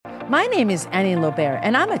My name is Annie Lobert,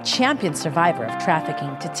 and I'm a champion survivor of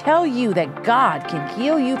trafficking to tell you that God can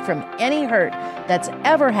heal you from any hurt that's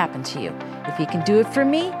ever happened to you. If He can do it for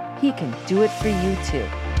me, He can do it for you too.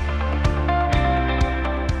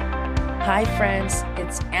 Hi friends,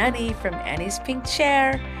 it's Annie from Annie's Pink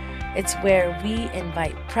Chair. It's where we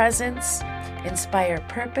invite presence, inspire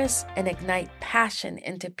purpose, and ignite passion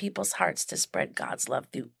into people's hearts to spread God's love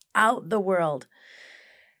throughout the world.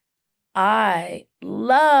 I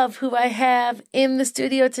love who I have in the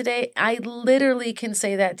studio today. I literally can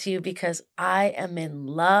say that to you because I am in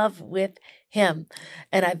love with him.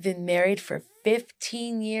 And I've been married for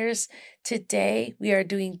 15 years. Today, we are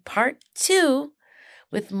doing part 2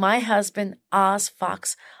 with my husband, Oz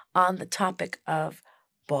Fox, on the topic of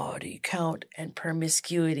body count and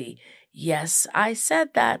promiscuity. Yes, I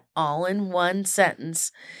said that all in one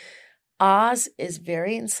sentence. Oz is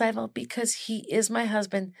very insightful because he is my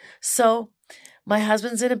husband. So my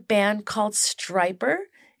husband's in a band called Striper.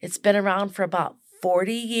 It's been around for about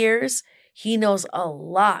 40 years. He knows a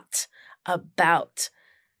lot about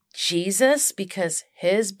Jesus because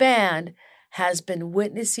his band has been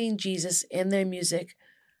witnessing Jesus in their music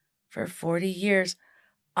for 40 years.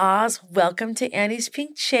 Oz, welcome to Annie's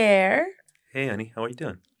Pink Chair. Hey, Annie. How are you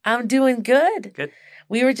doing? I'm doing good. Good.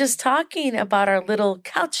 We were just talking about our little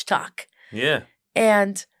couch talk. Yeah.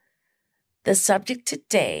 And the subject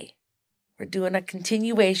today, we're doing a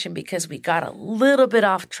continuation because we got a little bit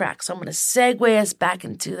off track. So I'm going to segue us back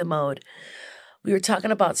into the mode. We were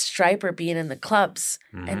talking about Striper being in the clubs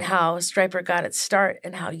and how Striper got its start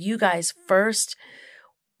and how you guys first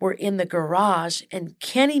were in the garage. And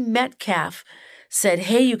Kenny Metcalf said,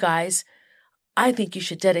 hey, you guys, I think you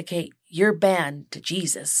should dedicate your band to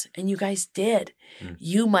Jesus. And you guys did.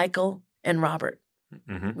 You, Michael, and Robert.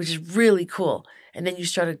 Which is really cool. And then you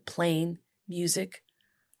started playing music,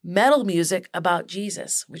 metal music about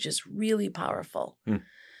Jesus, which is really powerful.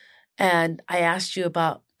 And I asked you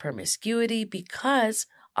about promiscuity because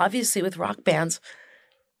obviously with rock bands,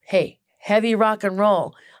 hey, heavy rock and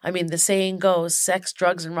roll. I mean, the saying goes, sex,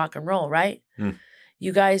 drugs, and rock and roll, right?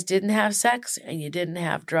 You guys didn't have sex and you didn't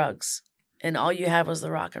have drugs. And all you had was the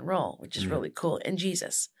rock and roll, which is really cool, and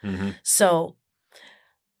Jesus. So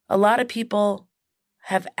a lot of people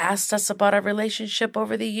have asked us about our relationship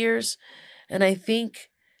over the years. And I think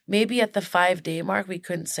maybe at the 5-day mark, we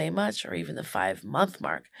couldn't say much, or even the 5-month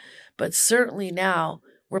mark. But certainly now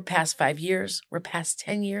we're past 5 years. We're past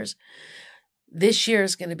 10 years. This year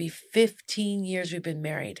is going to be 15 years we've been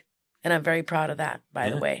married. And I'm very proud of that, by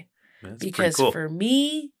the way. That's because cool. For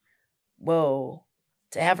me,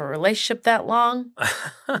 to have a relationship that long,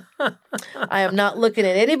 I am not looking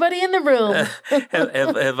at anybody in the room.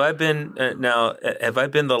 have I been have I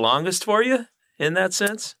been the longest for you in that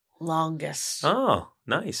sense? Longest. Oh,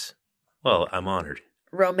 nice. Well, I'm honored.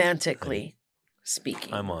 Romantically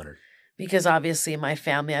speaking. I'm honored. Because obviously my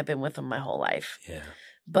family, I've been with them my whole life. Yeah.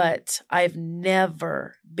 But I've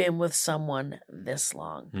never been with someone this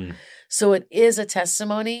long. So it is a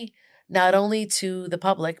testimony, not only to the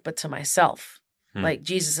public, but to myself. Like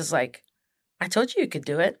Jesus is like, I told you could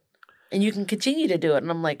do it and you can continue to do it.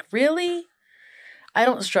 And I'm like, really? I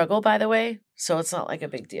don't struggle, by the way. So it's not like a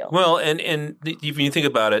big deal. Well, and if you think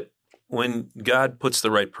about it, when God puts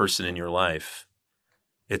the right person in your life,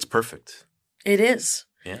 it's perfect. It is.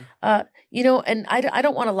 Yeah. And I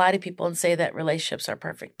don't want to lie to people and say that relationships are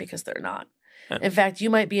perfect because they're not. In fact, you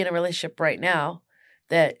might be in a relationship right now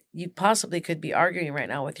that you possibly could be arguing right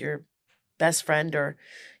now with your best friend or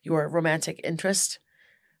your romantic interest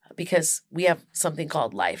because we have something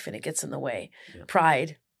called life and it gets in the way. Yeah.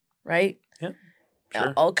 Pride, right? Yeah.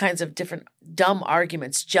 Sure. All kinds of different dumb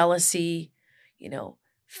arguments, jealousy,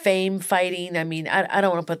 fame fighting. I mean, I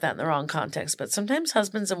don't want to put that in the wrong context, but sometimes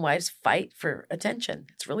husbands and wives fight for attention.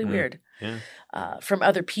 It's really weird. Yeah. From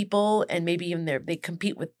other people, and maybe even they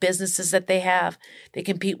compete with businesses that they have. They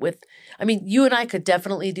compete with, you and I could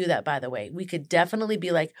definitely do that, by the way. We could definitely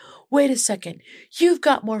be like, wait a second, you've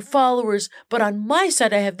got more followers, but on my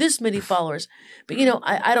side, I have this many followers. But,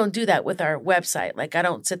 I don't do that with our website. Like, I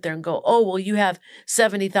don't sit there and go, oh, well, you have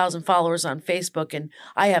 70,000 followers on Facebook and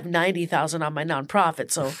I have 90,000 on my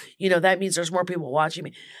nonprofit. So, that means there's more people watching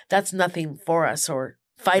me. That's nothing for us or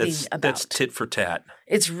fighting about. That's tit for tat.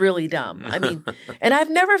 It's really dumb. And I've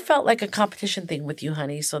never felt like a competition thing with you,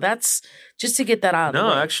 honey. So that's just to get that out of the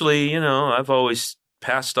way. No, actually, I've always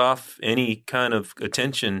passed off any kind of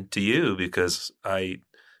attention to you because I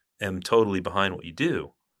am totally behind what you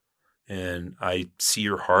do. And I see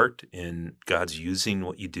your heart and God's using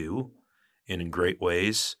what you do in great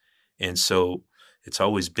ways. And so it's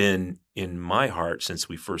always been in my heart since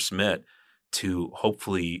we first met to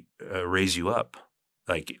hopefully raise you up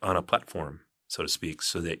like on a platform, so to speak,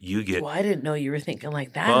 so that you get. Well, I didn't know you were thinking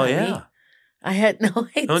like that. Oh, honey. yeah. I had no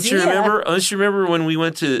idea. Don't you remember when we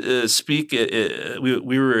went to speak?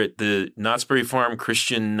 We were at the Knott's Berry Farm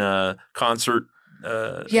Christian concert.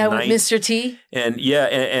 With night. Mr. T. And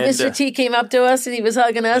Mr. T came up to us and he was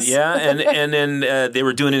hugging us. Yeah, and then they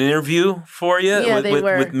were doing an interview for you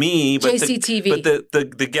with me. But JCTV.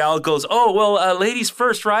 But the gal goes, "Oh, well, ladies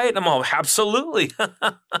first, right?" And I'm all, "Absolutely."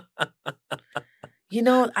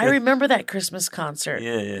 I remember that Christmas concert.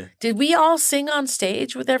 Yeah. Did we all sing on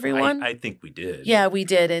stage with everyone? I think we did. Yeah, we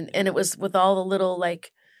did. And it was with all the little,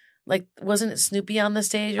 like wasn't it Snoopy on the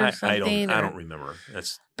stage or something? I don't remember.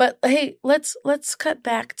 But hey, let's cut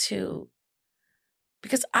back to,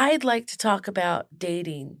 because I'd like to talk about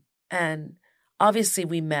dating. And obviously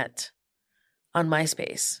we met on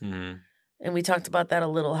MySpace. Mm-hmm. And we talked about that a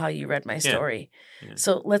little, how you read my story. Yeah.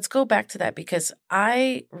 So let's go back to that, because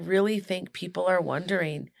I really think people are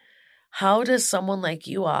wondering, how does someone like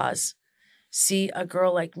you, Oz, see a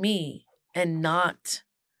girl like me and not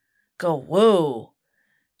go, whoa,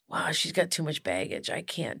 wow, she's got too much baggage. I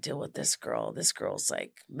can't deal with this girl. This girl's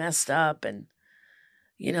like messed up. And,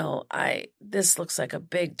 this looks like a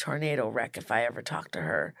big tornado wreck if I ever talk to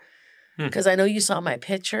her. Because I know you saw my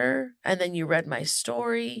picture and then you read my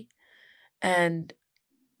story. And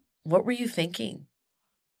what were you thinking?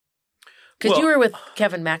 Because you were with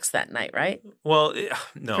Kevin Max that night, right? Well,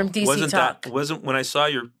 no. From DC Talk. Wasn't when I saw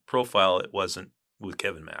your profile, it wasn't with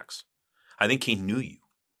Kevin Max. I think he knew you.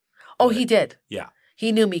 Oh, he did? Yeah.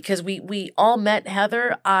 He knew me because we all met,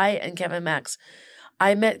 Heather, I, and Kevin Max.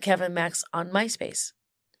 I met Kevin Max on MySpace.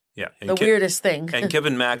 Yeah. And weirdest thing. And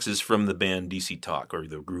Kevin Max is from the band DC Talk, or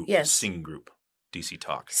the group, singing group. DC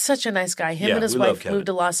Talk. Such a nice guy. Him and his wife moved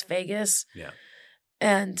to Las Vegas. Yeah.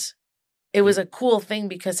 And it was a cool thing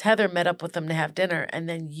because Heather met up with them to have dinner, and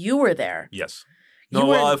then you were there. Yes.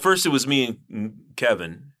 No, at first it was me and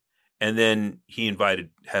Kevin, and then he invited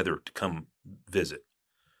Heather to come visit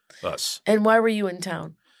us. And why were you in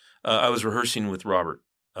town? I was rehearsing with Robert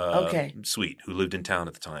Sweet, who lived in town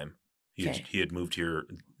at the time. He had moved here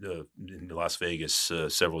in Las Vegas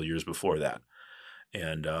several years before that.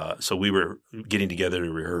 And so we were getting together to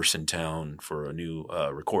rehearse in town for a new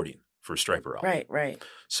recording for Stryper album. Right.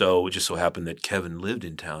 So it just so happened that Kevin lived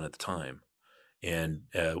in town at the time, and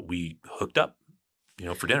we hooked up,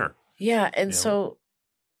 for dinner. Yeah, and so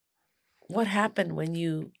what happened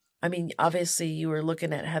when obviously you were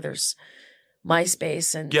looking at Heather's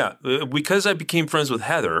MySpace and yeah, because I became friends with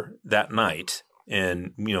Heather that night,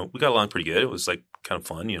 and we got along pretty good. It was like kind of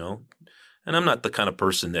fun, And I'm not the kind of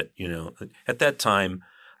person that, at that time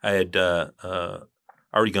I had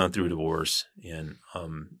already gone through a divorce, and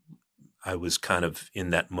I was kind of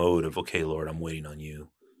in that mode of, okay, Lord, I'm waiting on you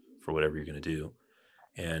for whatever you're going to do.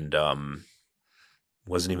 And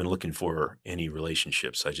wasn't even looking for any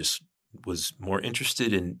relationships. I just was more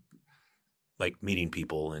interested in like meeting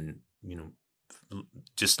people and,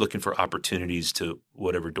 just looking for opportunities to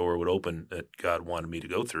whatever door would open that God wanted me to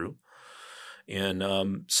go through.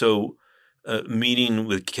 And so meeting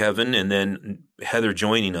with Kevin and then Heather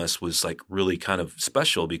joining us was like really kind of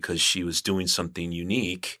special because she was doing something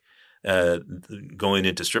unique, going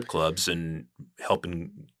into strip clubs and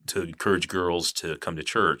helping to encourage girls to come to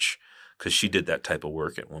church, because she did that type of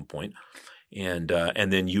work at one point. And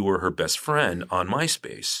then you were her best friend on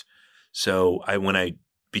MySpace. So when I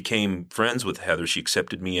became friends with Heather, she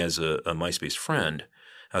accepted me as a MySpace friend.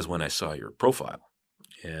 That was when I saw your profile.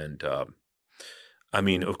 And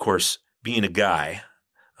of course, being a guy,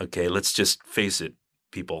 okay, let's just face it,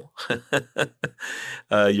 people.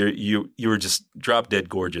 You were just drop dead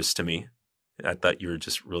gorgeous to me. I thought you were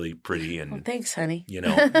just really pretty, and well, thanks, honey. You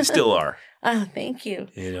still are. Oh, thank you.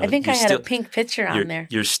 I think I had a pink picture on there.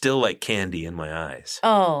 You're still like candy in my eyes.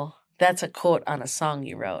 Oh, that's a quote on a song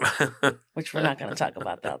you wrote, which we're not going to talk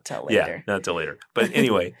about that till later. Yeah, not till later. But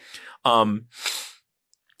anyway, so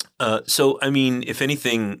if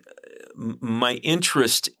anything, my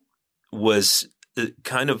interest was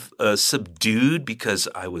kind of subdued because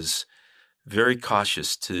I was very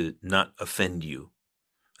cautious to not offend you.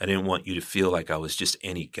 I didn't want you to feel like I was just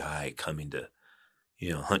any guy coming to,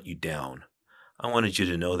 hunt you down. I wanted you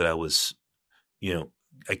to know that I was,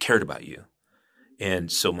 I cared about you.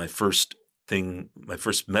 And so my first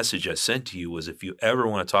message I sent to you was, if you ever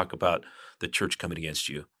want to talk about the church coming against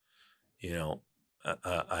you,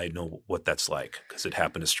 I know what that's like because it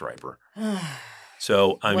happened to Stryper.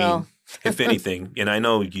 So, if anything, and I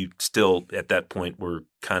know you still at that point were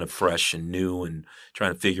kind of fresh and new and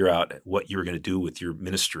trying to figure out what you were going to do with your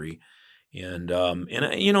ministry. And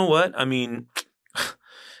you know what?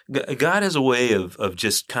 God has a way of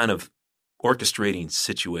just kind of orchestrating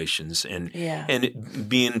situations and Yeah.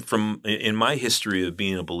 being from in my history of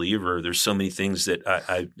being a believer, there's so many things that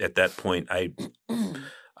I at that point I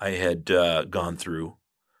had gone through,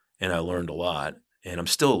 and I learned a lot, and I'm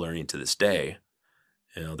still learning to this day.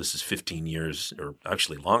 You know, this is 15 years, or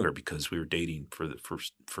actually longer, because we were dating for the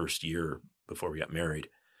first year before we got married.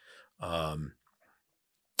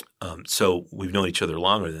 So we've known each other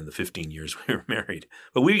longer than the 15 years we were married,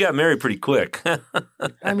 but we got married pretty quick.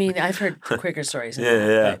 I mean, I've heard quicker stories. Than Yeah,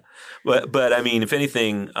 that, yeah. But I mean, if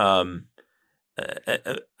anything, I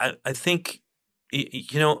think,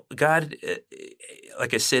 you know, God,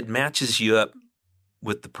 like I said, matches you up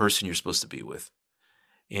with the person you're supposed to be with.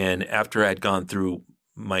 And after I'd gone through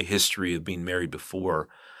my history of being married before,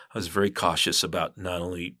 I was very cautious about not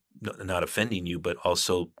only not offending you, but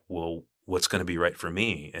also, well, what's going to be right for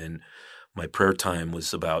me. And my prayer time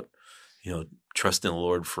was about, you know, trusting the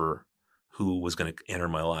Lord for who was going to enter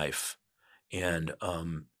my life. And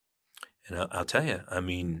I'll tell you, I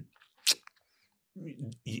mean,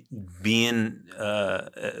 being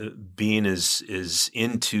is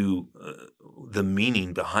into the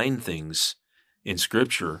meaning behind things in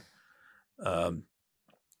Scripture.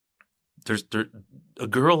 There's a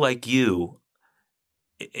girl like you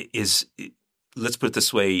is. Let's put it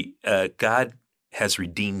this way: God has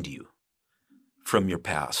redeemed you from your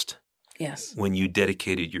past. Yes. When you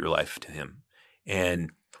dedicated your life to Him,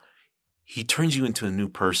 and He turns you into a new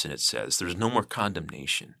person. It says there's no more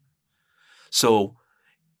condemnation. So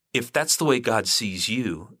if that's the way God sees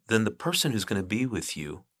you, then the person who's going to be with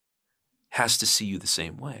you has to see you the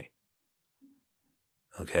same way.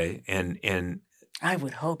 Okay? And I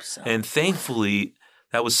would hope so. And thankfully,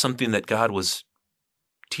 that was something that God was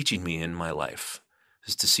teaching me in my life,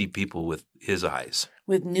 is to see people with His eyes.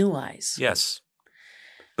 With new eyes. Yes.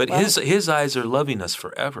 But his eyes are loving us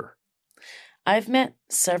forever. I've met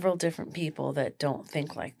several different people that don't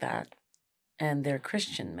think like that, and they're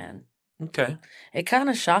Christian men. Okay. It kind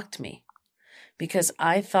of shocked me because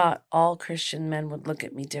I thought all Christian men would look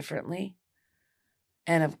at me differently.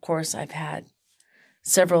 And of course, I've had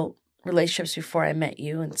several relationships before I met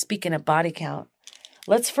you. And speaking of body count,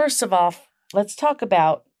 let's talk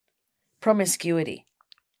about promiscuity.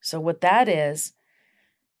 So what that is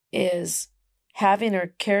having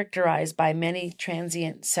or characterized by many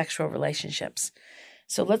transient sexual relationships.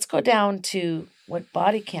 So let's go down to what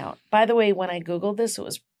body count. By the way, when I Googled this, it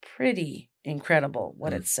was pretty incredible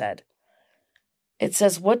what it said. It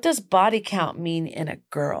says, what does body count mean in a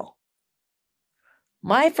girl?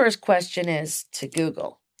 My first question is to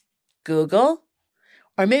Google. Google?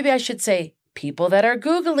 Or maybe I should say people that are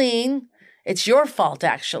Googling. It's your fault,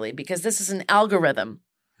 actually, because this is an algorithm.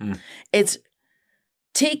 It's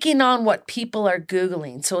taking on what people are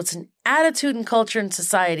Googling. So it's an attitude and culture in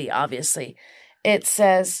society, obviously. It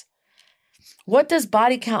says, what does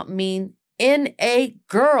body count mean in a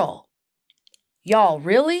girl? Y'all,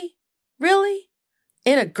 really? Really?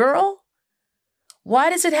 In a girl? Why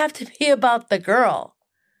does it have to be about the girl?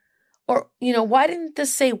 Or, why didn't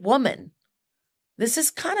this say woman? This is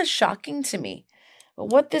kind of shocking to me. But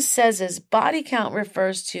what this says is body count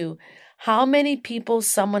refers to how many people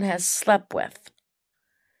someone has slept with.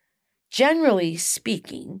 Generally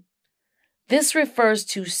speaking, this refers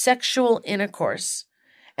to sexual intercourse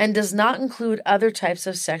and does not include other types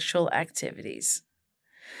of sexual activities.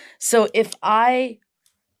 So if I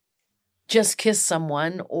just kissed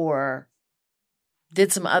someone or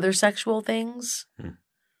did some other sexual things,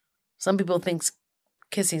 some people think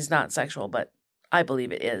kissing is not sexual, but I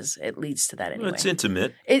believe it is. It leads to that anyway. Well, it's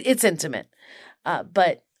intimate. It's intimate.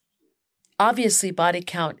 But obviously body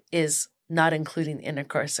count is not including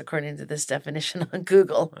intercourse, according to this definition on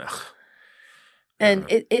Google. Ugh. And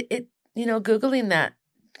it Googling that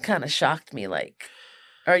kind of shocked me. Like,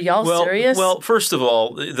 are y'all serious? Well, first of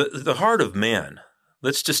all, the heart of man.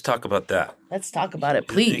 Let's just talk about that. Let's talk about it,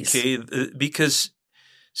 please. Okay, because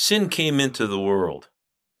sin came into the world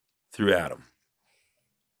through Adam.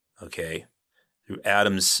 Okay, through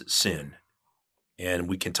Adam's sin, and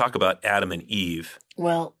we can talk about Adam and Eve.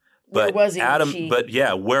 Well, where was he?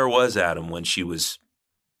 Where was Adam when she was,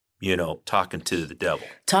 talking to the devil?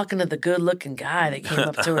 Talking to the good-looking guy that came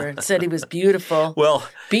up to her and said he was beautiful. Well,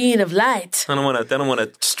 being of light. I don't want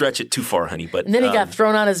to stretch it too far, honey. But and then he got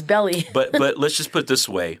thrown on his belly. but let's just put it this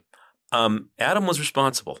way: Adam was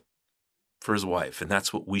responsible for his wife, and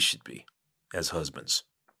that's what we should be as husbands,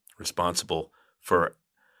 responsible for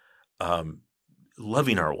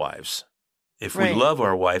loving our wives. If we love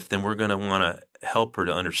our wife, then we're going to want to help her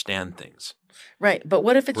to understand things. Right. But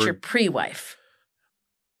what if it's your pre-wife?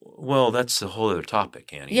 Well, that's a whole other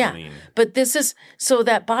topic, Annie. Yeah. But this is, so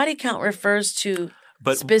that body count refers to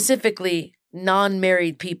But specifically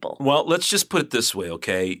non-married people. well, let's just put it this way,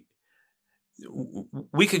 okay?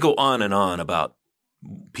 We could go on and on about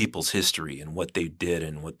people's history and what they did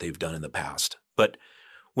and what they've done in the past. But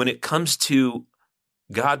when it comes to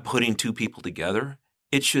God putting two people together,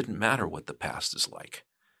 it shouldn't matter what the past is like,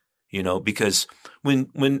 because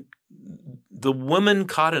when the woman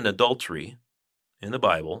caught in adultery in the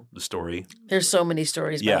Bible, the story. There's so many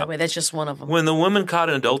stories, by the way. That's just one of them. When the woman caught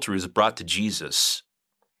in adultery was brought to Jesus,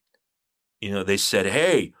 they said,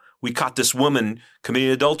 hey, we caught this woman committing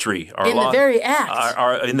adultery. The very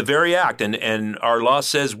act. In the very act. And our law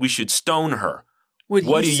says we should stone her.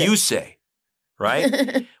 What do you say?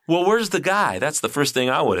 Right? Well, where's the guy? That's the first thing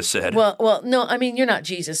I would have said. Well, no, I mean, you're not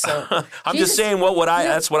Jesus, so. I'm just saying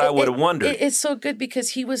that's what I would have wondered. It's so good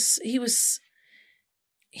because he was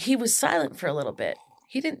silent for a little bit.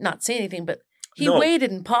 He did not say anything, but he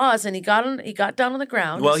waited and paused, and he got down on the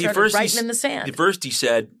ground and started writing in the sand. First he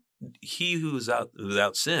said, he who is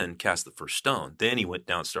without sin cast the first stone. Then he went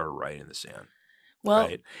down and started writing in the sand. Well,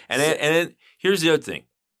 right? And then here's the other thing,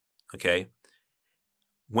 okay?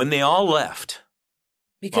 When they all left,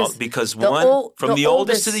 because from the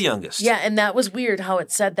oldest to the youngest. Yeah, and that was weird how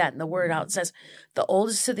it said that in the word, how it says the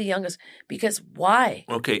oldest to the youngest. Because why?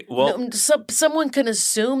 Okay, well, someone can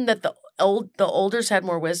assume that the olders had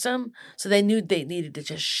more wisdom, so they knew they needed to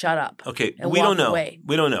just shut up. Okay, and we walk don't know. Away.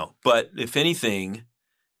 We don't know. But if anything,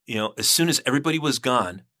 as soon as everybody was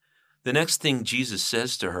gone, the next thing Jesus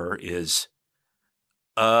says to her is,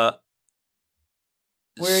 where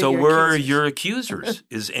are your accusers?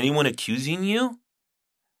 Is anyone accusing you?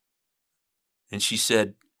 And she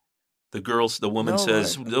said, the woman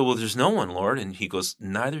says, well, there's no one, Lord. And he goes,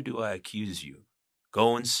 neither do I accuse you.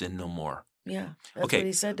 Go and sin no more. Yeah, that's what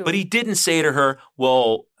he said to her. But he didn't say to her,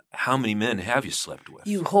 well, how many men have you slept with?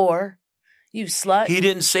 You whore. You slut. He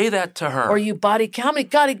didn't say that to her. Or you body count. How many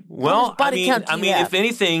body count do you have? If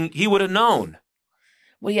anything, he would have known.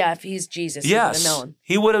 Well, yeah, if he's Jesus, he would have known.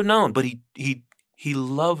 He would have known, but he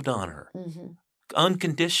loved on her. Mm-hmm.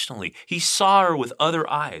 Unconditionally. He saw her with other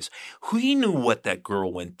eyes. He knew what that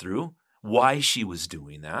girl went through, why she was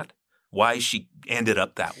doing that, why she ended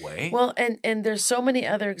up that way. Well, and there's so many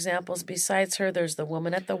other examples besides her. There's the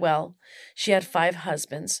woman at the well. She had 5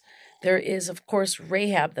 husbands. There is, of course,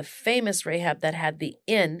 Rahab, the famous Rahab that had the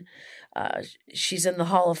inn. She's in the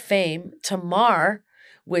Hall of Fame. Tamar,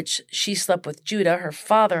 which she slept with Judah, her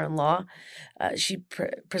father-in-law. She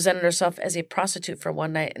presented herself as a prostitute for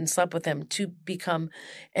one night and slept with him to become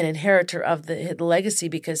an inheritor of the legacy,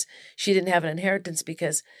 because she didn't have an inheritance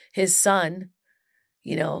because his son,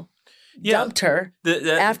 dumped her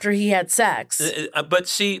after he had sex.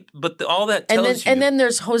 But all that tells you. And then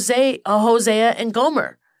there's Hosea and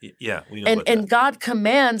Gomer. Yeah, we know and God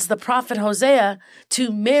commands the prophet Hosea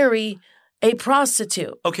to marry a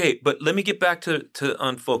prostitute. Okay, but let me get back to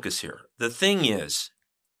on focus here. The thing is,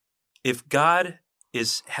 if God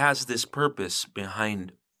has this purpose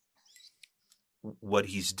behind what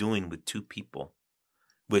he's doing with two people,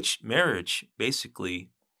 which marriage basically,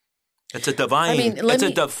 it's a divine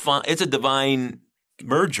it's a divine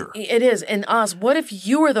merger. It is. And Oz, what if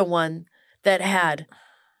you were the one that had,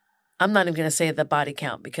 I'm not even going to say the body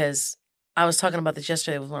count, because I was talking about this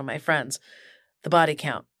yesterday with one of my friends, the body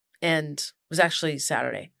count. And it was actually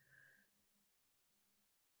Saturday.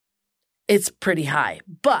 It's pretty high.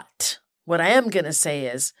 But what I am going to say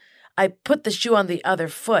is, I put the shoe on the other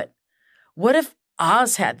foot. What if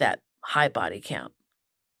Oz had that high body count?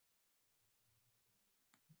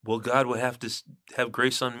 Well, God would have to have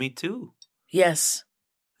grace on me too. Yes.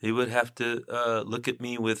 He would have to look at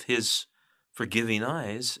me with his forgiving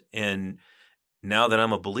eyes. And now that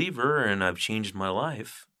I'm a believer and I've changed my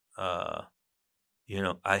life,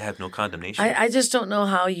 I have no condemnation. I just don't know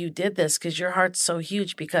how you did this, because your heart's so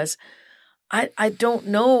huge, because I don't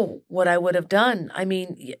know what I would have done. I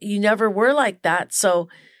mean, you never were like that. So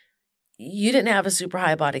you didn't have a super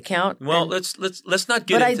high body count. Well, let's not get into that.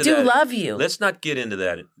 But I do love you. Let's not get into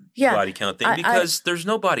that body count thing, because there's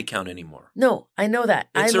no body count anymore. No, I know that.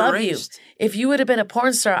 It's I love erased. you. If you would have been a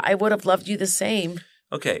porn star, I would have loved you the same.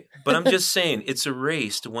 Okay, but I'm just saying it's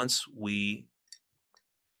erased once we,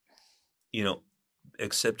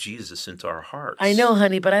 accept Jesus into our hearts. I know,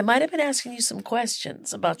 honey, but I might have been asking you some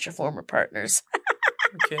questions about your former partners.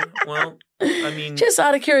 Okay, well, I mean, just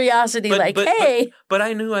out of curiosity, hey. But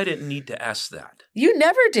I knew I didn't need to ask that. You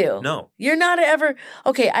never do. No. You're not ever.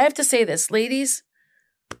 Okay, I have to say this. Ladies,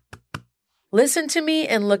 listen to me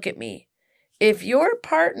and look at me. If your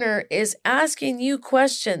partner is asking you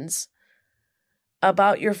questions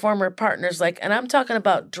about your former partners, and I'm talking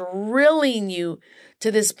about drilling you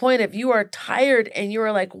to this point of you are tired and you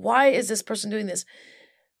are like, why is this person doing this?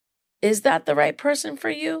 is that the right person for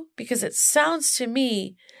you? Because it sounds to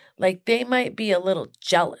me like they might be a little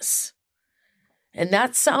jealous. And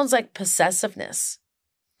that sounds like possessiveness.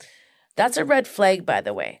 That's a red flag, by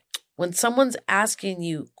the way. When someone's asking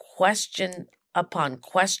you question upon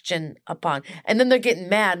question upon, and then they're getting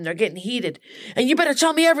mad and they're getting heated, and you better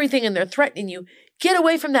tell me everything, and they're threatening you, get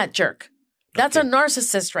away from that jerk. That's a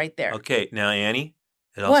narcissist right there. Okay, now, Annie,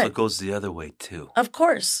 it also goes the other way, too. Of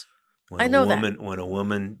course. When a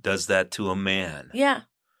woman does that to a man. Yeah,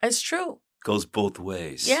 it's true. Goes both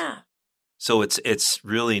ways. Yeah. So it's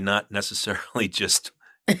really not necessarily just,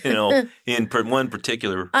 in one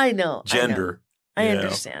particular gender. I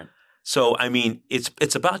understand. So, I mean,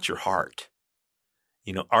 it's about your heart.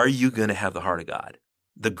 Are you going to have the heart of God,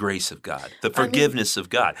 the grace of God, the forgiveness of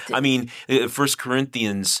God? 1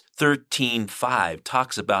 Corinthians 13:5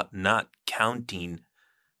 talks about not counting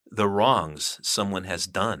the wrongs someone has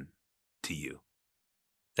done to you.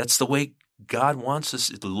 That's the way God wants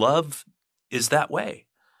us. Love is that way.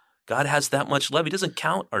 God has that much love. He doesn't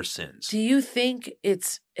count our sins. Do you think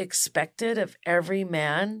it's expected of every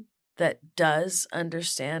man that does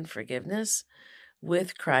understand forgiveness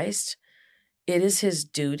with Christ? It is his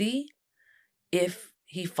duty, if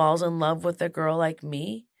he falls in love with a girl like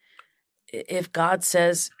me, if God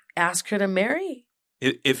says, ask her to marry.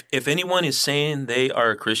 If anyone is saying they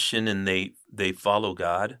are a Christian and they follow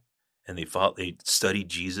God and they study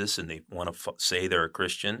Jesus and they want to say they're a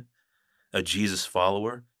Christian, a Jesus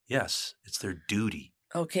follower, yes, it's their duty.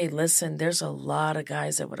 Okay, listen, there's a lot of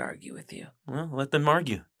guys that would argue with you. Well, let them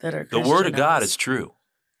argue. That are the Word of God is true.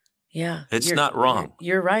 Yeah. It's not wrong.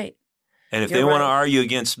 You're right. And if they want to argue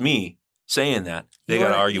against me saying that, they got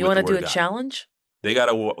to argue with the Word of God. You want to do a challenge? They got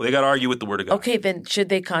to argue with the Word of God. Okay, then should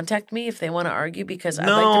they contact me if they want to argue? Because I'd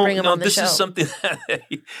like to bring them on the show. No, this is something that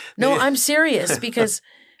No, I'm serious because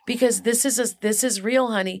this is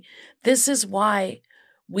real, honey. This is why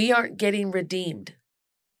we aren't getting redeemed.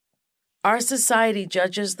 Our society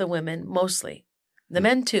judges the women mostly, the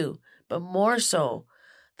men too, but more so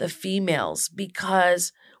the females,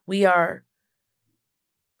 because we are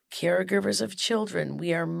caregivers of children.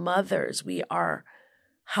 We are mothers. We are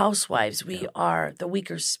housewives. We are the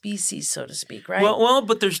weaker species, so to speak, right? Well,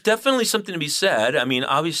 but there's definitely something to be said. I mean,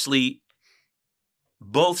 obviously,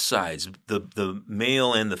 both sides, the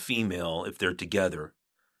male and the female, if they're together,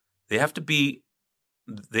 they have to be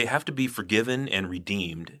forgiven and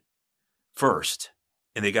redeemed first,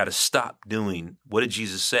 and they got to stop doing, what did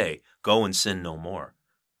Jesus say? Go and sin no more.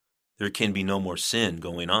 There can be no more sin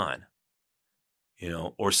going on,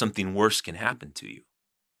 or something worse can happen to you.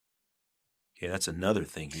 Okay, that's another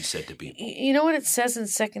thing he said to people. You know what it says in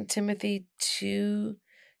 2 Timothy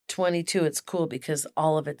 2:22? It's cool because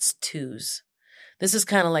all of it's twos. This is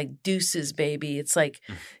kind of like deuces, baby. It's like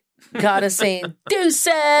God is saying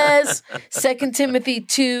deuces. 2 Timothy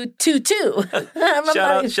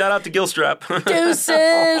 2:22. Shout out to Gilstrap.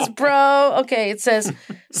 Deuces, bro. Okay, it says,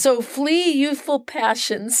 so flee youthful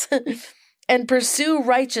passions and pursue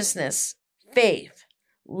righteousness, faith,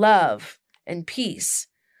 love, and peace,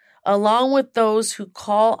 along with those who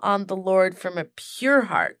call on the Lord from a pure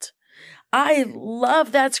heart. I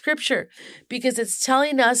love that scripture because it's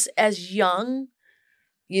telling us as young,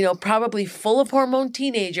 probably full of hormone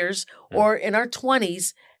teenagers or in our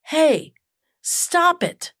 20s, hey, stop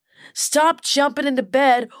it. Stop jumping into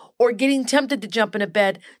bed or getting tempted to jump into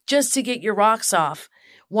bed just to get your rocks off.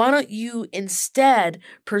 Why don't you instead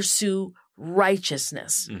pursue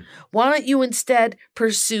righteousness? Why don't you instead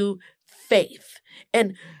pursue faith?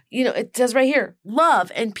 And, it says right here, love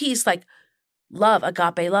and peace, like love,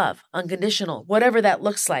 agape love, unconditional, whatever that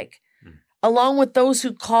looks like, along with those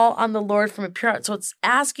who call on the Lord from a pure heart. So it's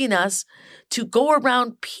asking us to go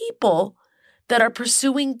around people that are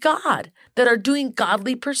pursuing God, that are doing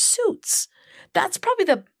godly pursuits. That's probably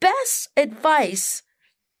the best advice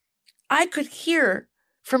I could hear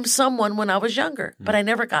from someone when I was younger, but I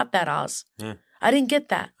never got that, Oz. Yeah. I didn't get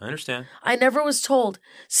that. I understand. I never was told,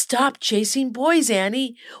 stop chasing boys,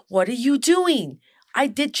 Annie. What are you doing? I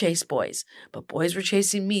did chase boys, but boys were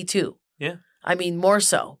chasing me too. Yeah. I mean, more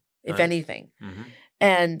so, if anything.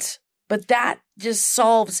 Mm-hmm. But that just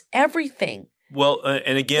solves everything. Well,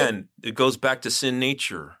 and again, it goes back to sin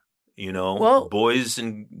nature. Boys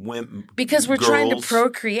and women, because we're trying to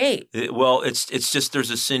procreate. It's just there's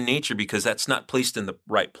a sin nature because that's not placed in the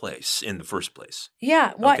right place in the first place.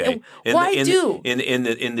 Yeah, why? Okay?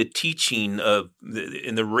 In the teaching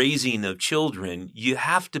in the raising of children, you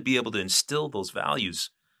have to be able to instill those values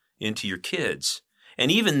into your kids, and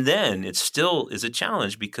even then, it still is a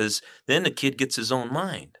challenge because then the kid gets his own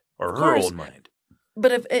mind or her own mind.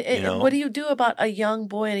 But what do you do about a young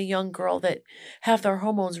boy and a young girl that have their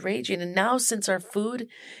hormones raging? And now, since our food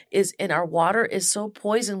is in our water is so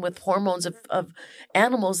poisoned with hormones of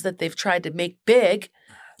animals that they've tried to make big,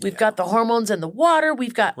 we've got the hormones in the water.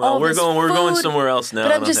 We've got all this food. We're going somewhere else now.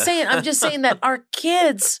 But I'm just saying that our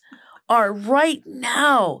kids are right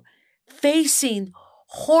now facing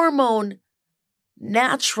hormone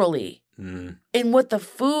naturally in what the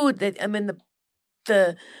food that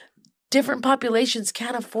the different populations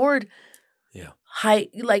can't afford high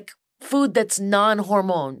food that's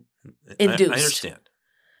non-hormone induced. I understand.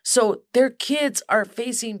 So their kids are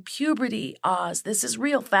facing puberty, Oz. This is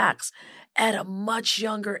real facts at a much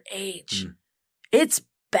younger age. It's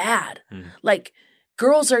bad. Like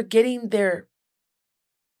girls are getting their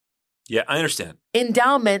I understand.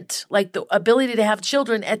 endowment, like the ability to have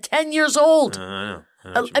children at 10 years old. I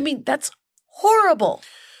know. I mean, that's horrible,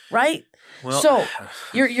 right? Well, so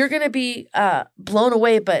you're going to be blown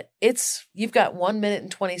away, but you've got 1 minute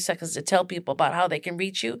and 20 seconds to tell people about how they can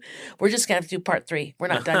reach you. We're just going to have to do part 3. We're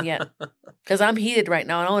not done yet because I'm heated right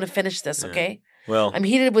now and I want to finish this. Okay. Well, I'm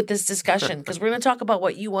heated with this discussion because we're going to talk about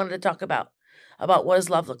what you wanted to talk about what does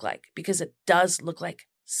love look like, because it does look like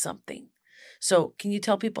something. So can you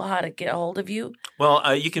tell people how to get a hold of you?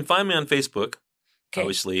 Well, you can find me on Facebook. Okay.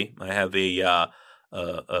 Obviously, I have a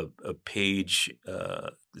page.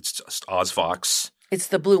 It's just Oz Fox. It's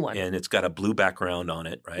the blue one. And it's got a blue background on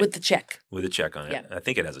it, right? With the check. With a check on it. Yeah. I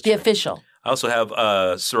think it has a The check. official. I also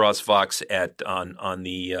have Sir Oz Fox on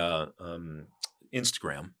the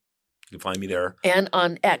Instagram. You can find me there. And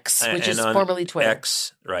on X, which is formerly Twitter.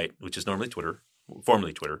 X, right, which is normally Twitter,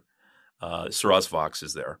 formerly Twitter. Sir Oz Fox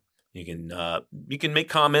is there. You can make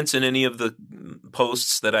comments in any of the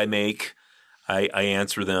posts that I make. I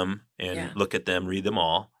answer them and look at them, read them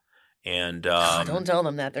all. And don't tell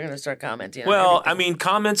them that. They're going to start commenting. Well, I mean,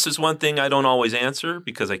 comments is one thing I don't always answer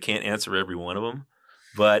because I can't answer every one of them.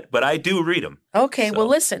 But I do read them. Okay. So. Well,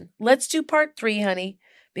 listen, let's do part 3, honey,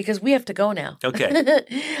 because we have to go now. Okay.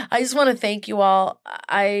 I just want to thank you all.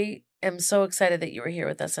 I am so excited that you were here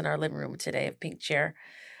with us in our living room today of Pink Chair.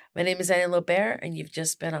 My name is Annie Lobert, and you've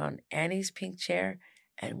just been on Annie's Pink Chair,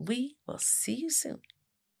 and we will see you soon.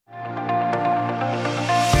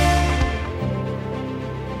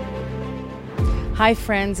 Hi,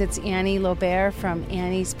 friends. It's Annie Lobert from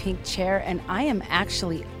Annie's Pink Chair, and I am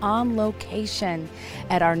actually on location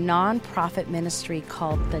at our nonprofit ministry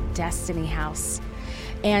called the Destiny House.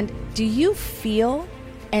 And do you feel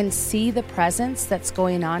and see the presence that's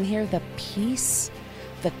going on here? The peace,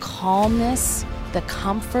 the calmness, the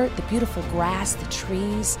comfort, the beautiful grass, the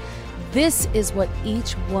trees. This is what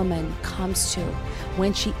each woman comes to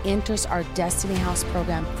when she enters our Destiny House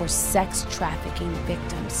program for sex trafficking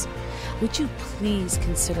victims. Would you please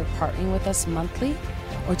consider partnering with us monthly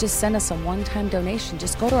or just send us a one-time donation?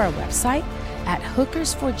 Just go to our website at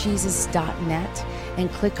hookersforjesus.net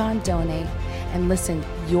and click on donate. And listen,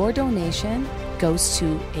 your donation goes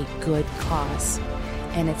to a good cause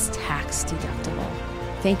and it's tax deductible.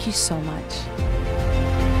 Thank you so much.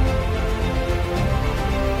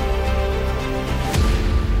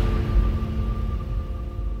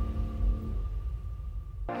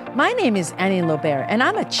 My name is Annie Lobert, and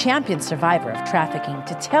I'm a champion survivor of trafficking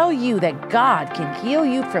to tell you that God can heal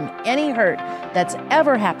you from any hurt that's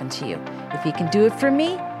ever happened to you. If He can do it for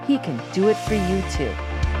me, He can do it for you too.